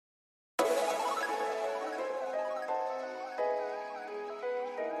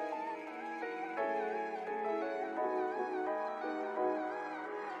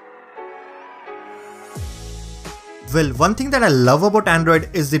Well, one thing that I love about Android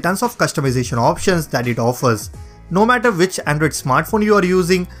is the tons of customization options that it offers. No matter which Android smartphone you are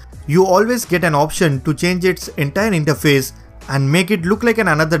using, you always get an option to change its entire interface and make it look like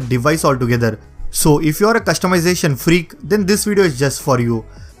another device altogether. So if you are a customization freak, then this video is just for you.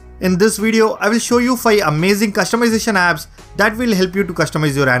 In this video, I will show you 5 amazing customization apps that will help you to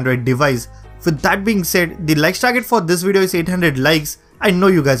customize your Android device. With that being said, the likes target for this video is 800 likes. I know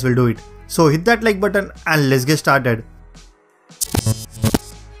you guys will do it. So hit that like button and let's get started.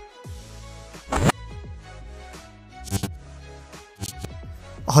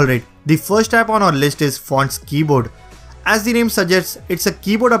 Alright, the first app on our list is Fonts Keyboard. As the name suggests, it's a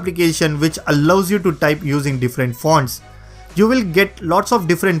keyboard application which allows you to type using different fonts. You will get lots of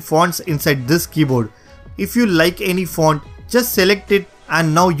different fonts inside this keyboard. If you like any font, just select it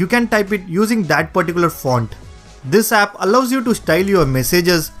and now you can type it using that particular font. This app allows you to style your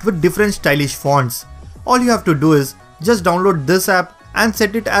messages with different stylish fonts. All you have to do is just download this app and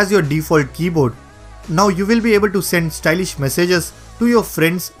set it as your default keyboard. Now you will be able to send stylish messages to your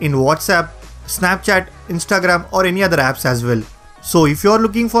friends in WhatsApp, Snapchat, Instagram or any other apps as well. So if you are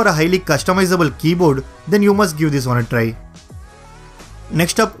looking for a highly customizable keyboard, then you must give this one a try.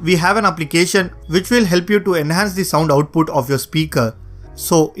 Next up, we have an application which will help you to enhance the sound output of your speaker.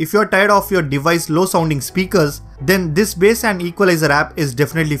 So if you are tired of your device low sounding speakers, then this Bass and Equalizer app is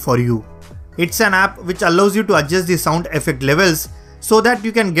definitely for you. It's an app which allows you to adjust the sound effect levels so that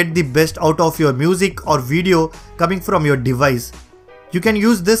you can get the best out of your music or video coming from your device. You can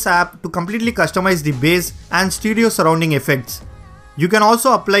use this app to completely customize the bass and stereo surrounding effects. You can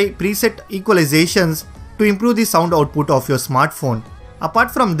also apply preset equalizations to improve the sound output of your smartphone.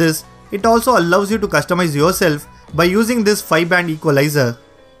 Apart from this, it also allows you to customize yourself by using this 5-band equalizer.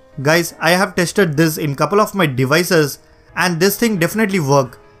 Guys, I have tested this in couple of my devices and this thing definitely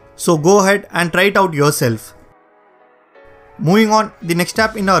works. So go ahead and try it out yourself. Moving on, the next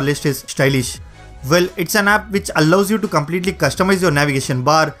app in our list is Stylish. Well, it's an app which allows you to completely customize your navigation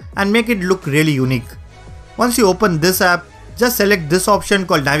bar and make it look really unique. Once you open this app, just select this option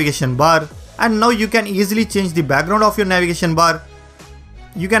called navigation bar and now you can easily change the background of your navigation bar.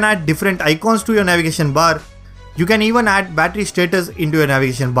 You can add different icons to your navigation bar. You can even add battery status into your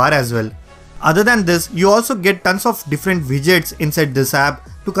navigation bar as well. Other than this, you also get tons of different widgets inside this app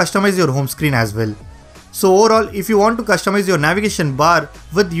to customize your home screen as well. So overall, if you want to customize your navigation bar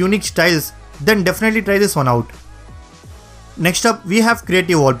with unique styles, then definitely try this one out. Next up, we have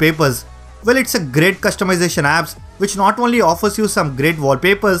Creative Wallpapers. Well, it's a great customization apps which not only offers you some great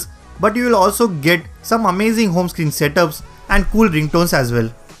wallpapers, but you will also get some amazing home screen setups and cool ringtones as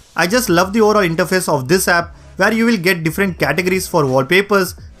well. I just love the overall interface of this app where you will get different categories for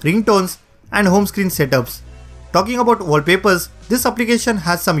wallpapers, ringtones and home screen setups. Talking about wallpapers, this application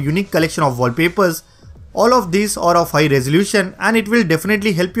has some unique collection of wallpapers. All of these are of high resolution and it will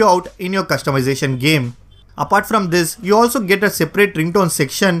definitely help you out in your customization game. Apart from this, you also get a separate ringtone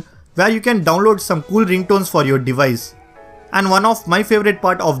section where you can download some cool ringtones for your device. And one of my favorite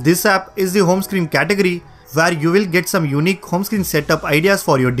part of this app is the home screen category where you will get some unique home screen setup ideas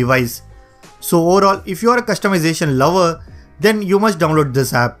for your device. So overall, if you are a customization lover, then you must download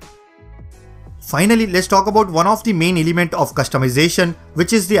this app. Finally, let's talk about one of the main elements of customization,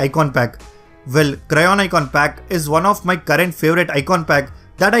 which is the icon pack. Well, Crayon Icon Pack is one of my current favorite icon pack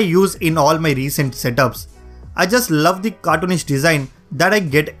that I use in all my recent setups. I just love the cartoonish design that I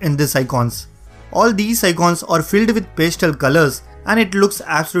get in these icons. All these icons are filled with pastel colors and it looks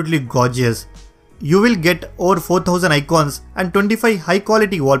absolutely gorgeous. You will get over 4000 icons and 25 high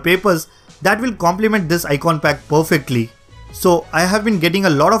quality wallpapers that will complement this icon pack perfectly. So I have been getting a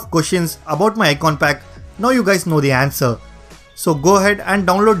lot of questions about my icon pack. Now you guys know the answer. So go ahead and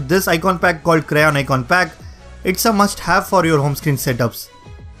download this icon pack called Crayon Icon Pack. It's a must have for your home screen setups.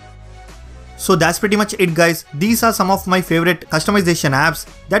 So that's pretty much it guys. These are some of my favorite customization apps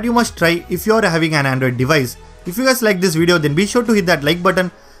that you must try if you are having an Android device. If you guys like this video, then be sure to hit that like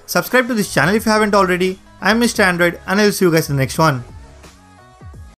button. Subscribe to this channel if you haven't already. I'm Mr. Android and I will see you guys in the next one.